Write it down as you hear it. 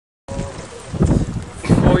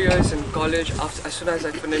years in college. As soon as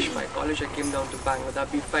I finished my college, I came down to Bangalore.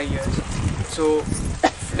 That'd be 5 years. So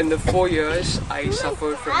in the 4 years, I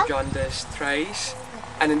suffered from jaundice thrice,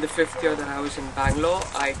 and in the 5th year that I was in Bangalore,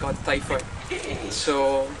 I got typhoid.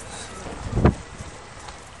 So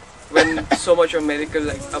when so much of medical,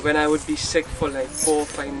 when I would be sick for like 4 or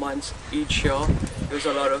 5 months each year, there was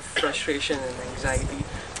a lot of frustration and anxiety.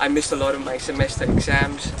 I missed a lot of my semester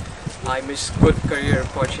exams. I missed good career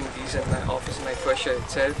opportunities in my office in my first year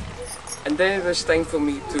itself. And then it was time for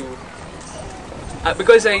me to,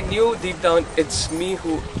 because I knew deep down it's me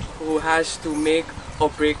who has to make or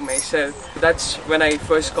break myself. That's when I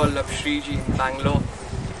first called up Shriji in Bangalore.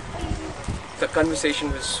 The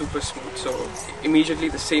conversation was super smooth, so immediately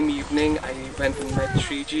the same evening I went and met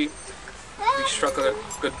Shriji. We struck a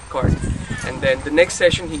good chord, and then the next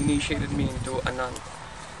session he initiated me into Ananth.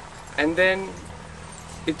 And then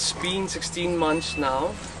it's been 16 months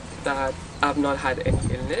now that I've not had any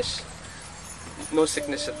illness, no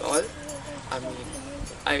sickness at all. I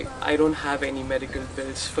mean, I don't have any medical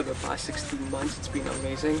bills for the past 16 months. It's been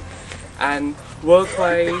amazing. And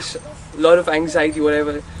work-wise, a lot of anxiety,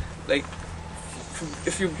 whatever. Like,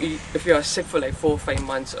 if you are sick for like 4 or 5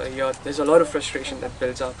 months a year, there's a lot of frustration that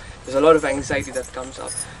builds up. There's a lot of anxiety that comes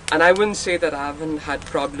up. And I wouldn't say that I haven't had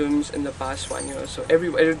problems in the past 1 year. So it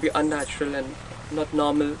would be unnatural and not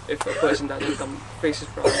normal if a person doesn't faces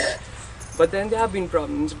problems. But then there have been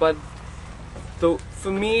problems. But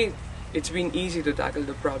for me, it's been easy to tackle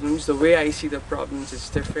the problems. The way I see the problems is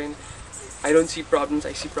different. I don't see problems,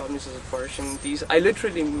 I see problems as opportunities. I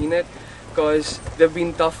literally mean it, because there have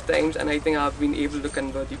been tough times and I think I've been able to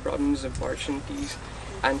convert the problems into opportunities,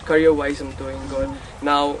 and career-wise I'm doing good.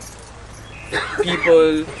 Now,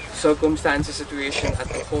 people, circumstances, situation at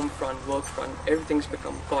the home front, work front, everything's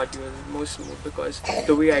become cordial, more smooth, because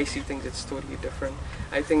the way I see things, it's totally different.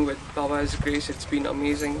 I think with Baba's grace, it's been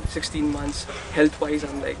amazing. 16 months, health-wise,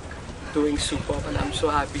 I'm like doing superb, and I'm so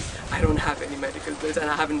happy. I don't have any medical bills and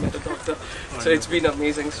I haven't met a doctor, so it's been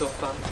amazing so far.